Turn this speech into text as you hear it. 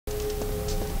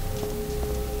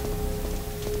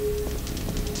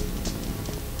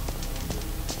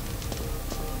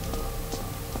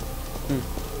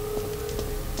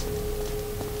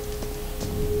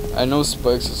I know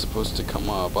spikes are supposed to come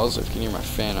up. Also, if you can hear my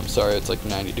fan, I'm sorry, it's like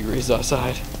 90 degrees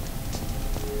outside.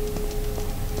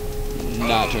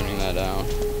 Not turning that down.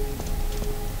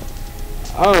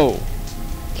 Oh!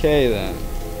 Okay then.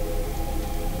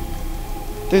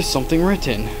 There's something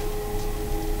written.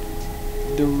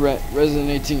 The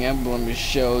resonating emblem is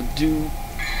showing through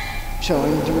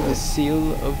the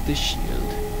seal of the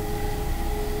shield.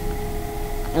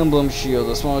 Emblem shield.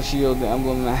 A small shield. The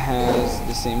emblem has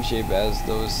the same shape as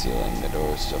those sealing the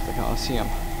doors of the Colosseum.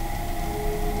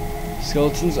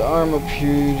 Skeleton's arm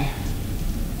appears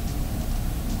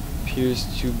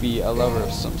to be a lever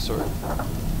of some sort.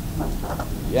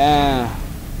 Yeah,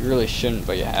 you really shouldn't,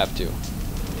 but you have to.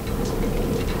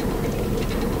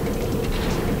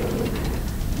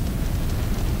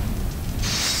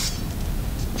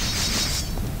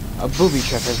 A booby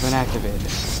trap has been activated.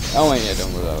 Oh wait, yeah,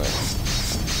 don't go that way.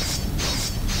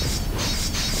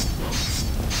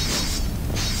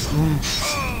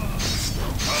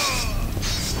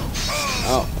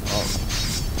 Oh.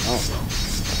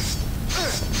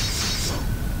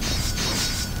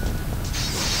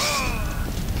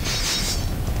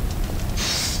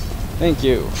 Thank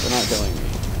you for not killing me.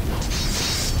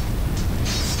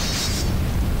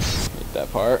 Hit that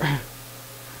part.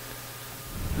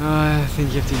 I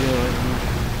think you have to do it.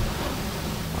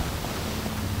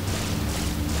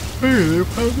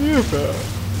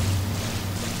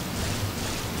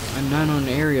 An unknown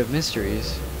area of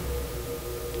mysteries.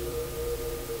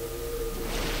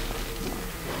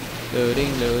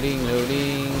 Loading, loading,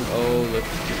 loading. Oh, look,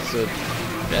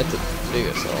 that's a big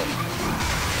assault.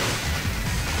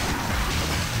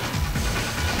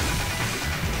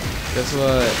 Guess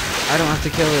what? I don't have to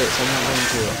kill it, so I'm not going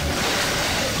to.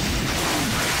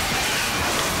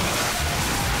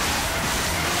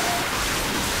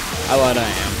 I lied, I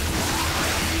am.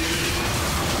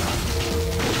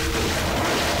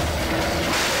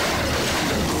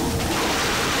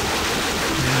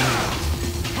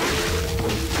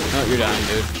 Oh, you're dying,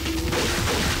 dude.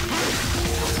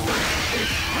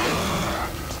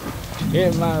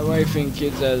 Yeah, my wife and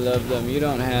kids, I love them. You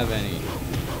don't have any.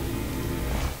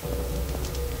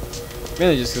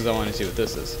 Mainly just because I want to see what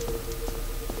this is.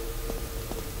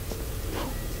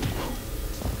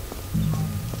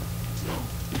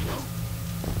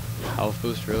 Health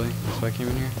boost, really? That's why I came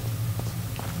in here?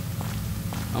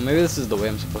 Oh, maybe this is the way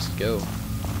I'm supposed to go.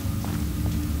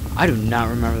 I do not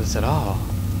remember this at all.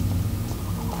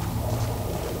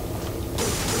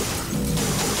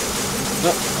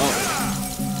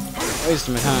 Oh.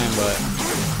 Wasting my time, but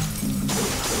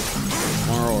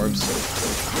more orbs.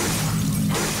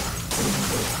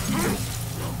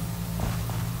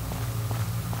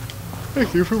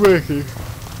 Thank you for making.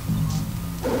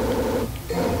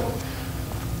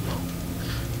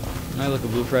 I look a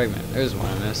blue fragment. There's one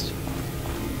I missed.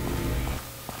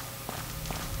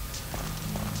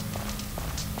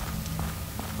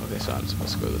 Okay, so I'm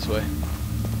supposed to go this way.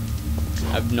 I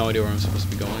have no idea where I'm supposed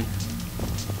to be going.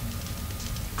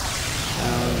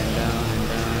 Down and down and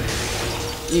down.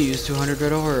 You used 200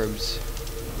 red orbs.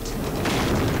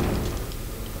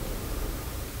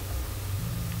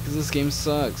 Because this game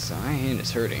sucks. My hand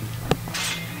is hurting.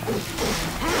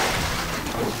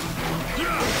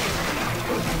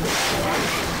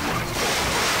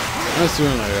 I was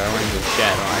doing later, I went into a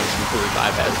shadow. I just completely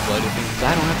bypassed the bloody thing because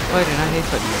I don't have to fight it. I hate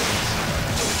fighting these things.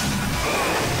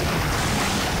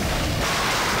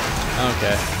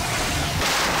 Okay.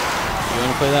 You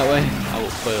want to play that way? I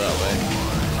will play that way.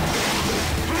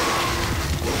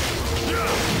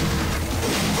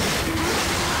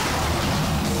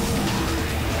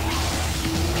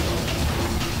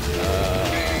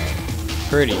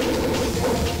 Pretty.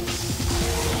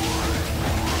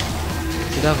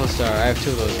 It's a Devil Star. I have 2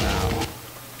 of those now.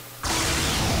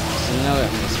 So now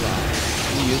that means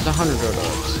well, you used 100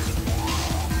 orbs.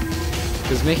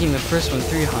 Because making the first one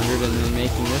 300 and then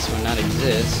making this one not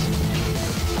exist.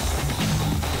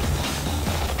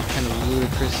 What kind of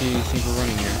ludicrous do you think we're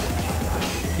running here?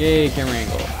 Yay, camera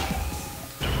angle.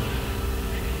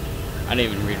 I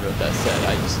didn't even read what that said,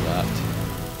 I just left.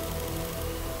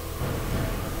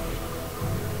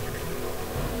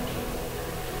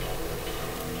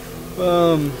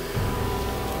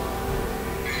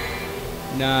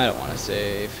 Nah, I don't want to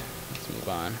save. Let's move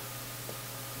on.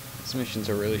 These missions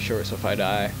are really short, so if I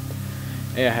die...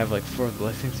 Hey, I have like 4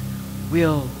 blessings.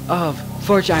 Wheel of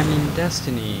Fortune, I mean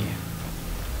Destiny.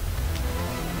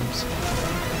 Oops.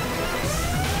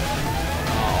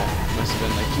 Oh, must have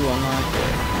been like, you unlocked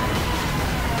it.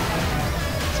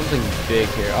 Something big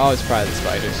here. Oh, it's probably the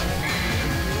spiders.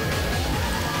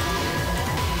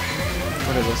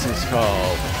 What are those things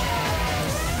called?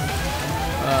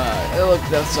 Hey, look,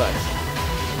 that side.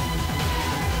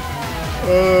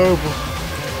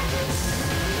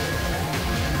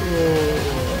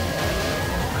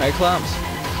 Cyclops?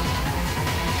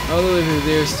 Oh,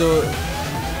 they're still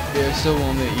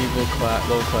one of the evil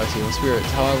low-class evil spirits.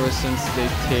 However, since they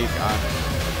take on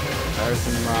earth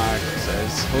and rocks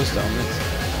as host elements,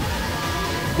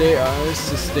 they are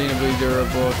sustainably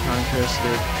durable. Contrast to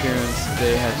their appearance,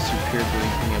 they have superior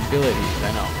blinking abilities.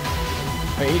 I know.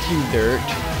 By eating dirt,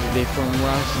 they form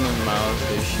rocks in their mouths.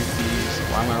 They shoot these.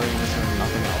 Why am I reading this and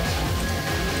nothing else?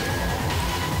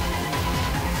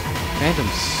 Phantom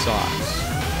sucks.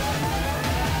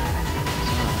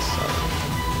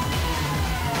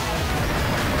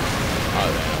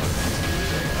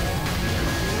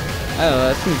 Oh,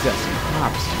 that thing's got some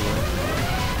props to it.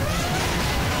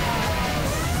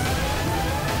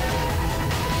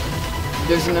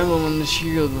 There's an emblem on the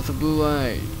shield with a blue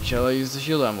light. Shall I use the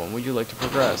shield emblem? Would you like to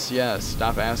progress? Yes.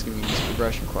 Stop asking me these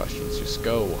progression questions. Just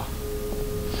go.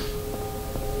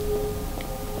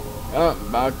 Oh,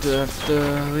 about to have to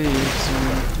leave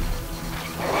soon.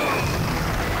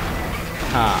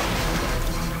 Ha.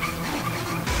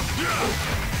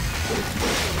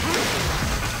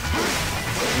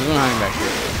 There's one hiding back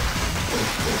here.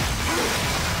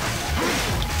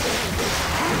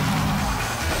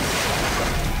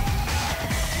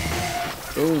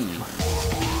 Boom.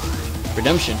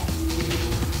 Redemption.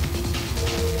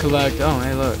 Collect. Oh,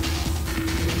 hey, look.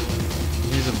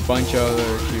 Here's a bunch of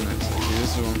other achievements. Okay,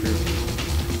 this is one for you.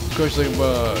 Squish like a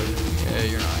bug. Yeah,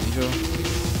 you're not angel.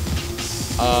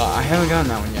 I haven't gotten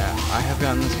that one yet. I have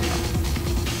gotten this one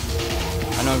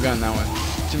though. I know I've gotten that one.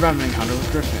 Survive an encounter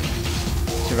with Griffin.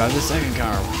 Survive the second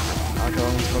encounter with Griffin. I'll go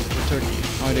and smoke for turkey.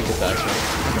 Oh, I did get that actually.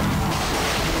 Okay.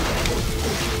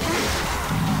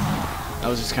 I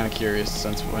was just kind of curious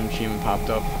since when achievement popped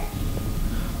up.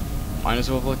 Might as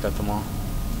well have looked at them all.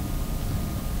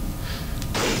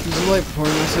 There's a light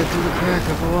pouring outside through the crack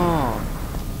of the wall.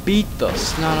 Beat the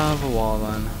snot out of a wall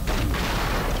then.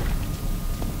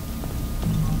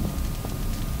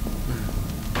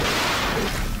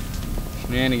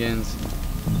 Shenanigans.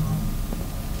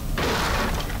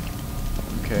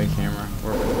 Okay, camera.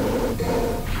 Work.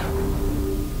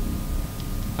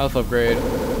 Health upgrade.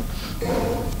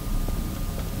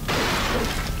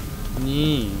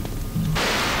 Nee.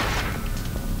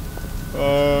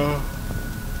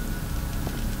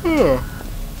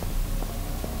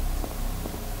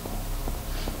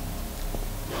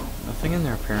 Nothing in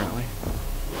there apparently.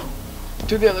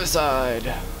 To the other side.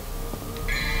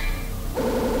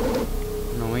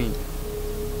 No wait.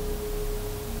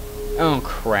 Oh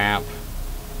crap.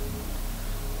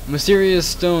 Mysterious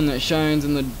stone that shines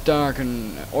in the dark,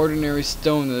 an ordinary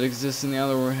stone that exists in the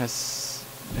other world has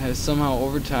somehow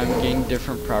over time gained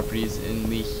different properties in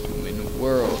the human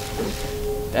world.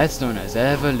 That's known as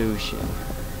evolution.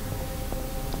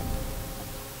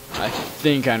 I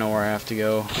think I know where I have to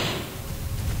go.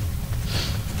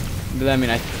 But I mean,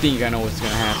 I think I know what's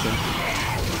gonna happen.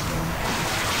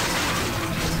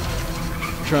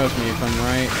 Trust me, if I'm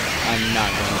right, I'm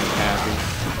not gonna be happy.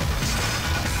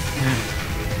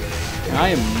 I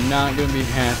am not gonna be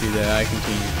happy that I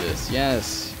continue this.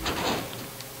 Yes.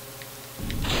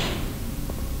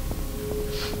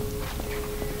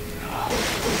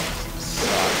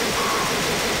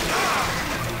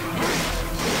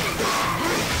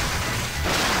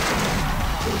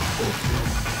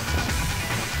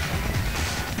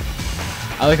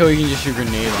 I like how we can just shoot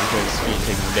grenades on his feet and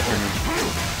take him damage.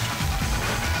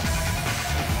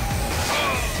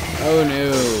 Oh no.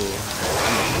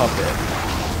 I'm a puppet.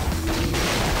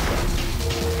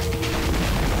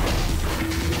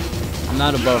 I'm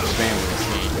not above spamming this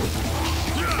game.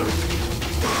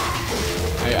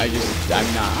 I'm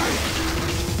not.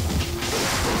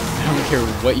 I don't care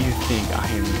what you think,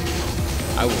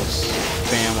 I will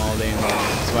spam all day long.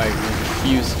 That's why I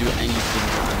refuse to do anything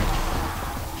on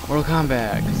Mortal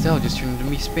Kombat, because they'll just turn into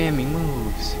me spamming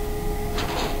moves.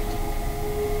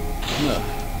 Ugh.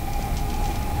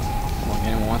 Well, if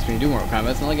anyone wants me to do Mortal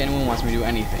Kombat, it's not like anyone wants me to do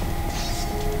anything.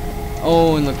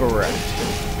 Oh, and look, we're wrecked.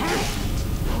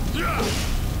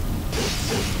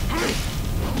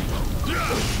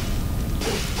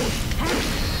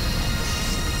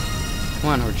 Come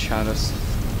on, Horchatus.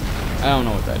 I don't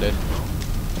know what that did.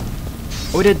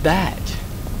 Oh, it did that!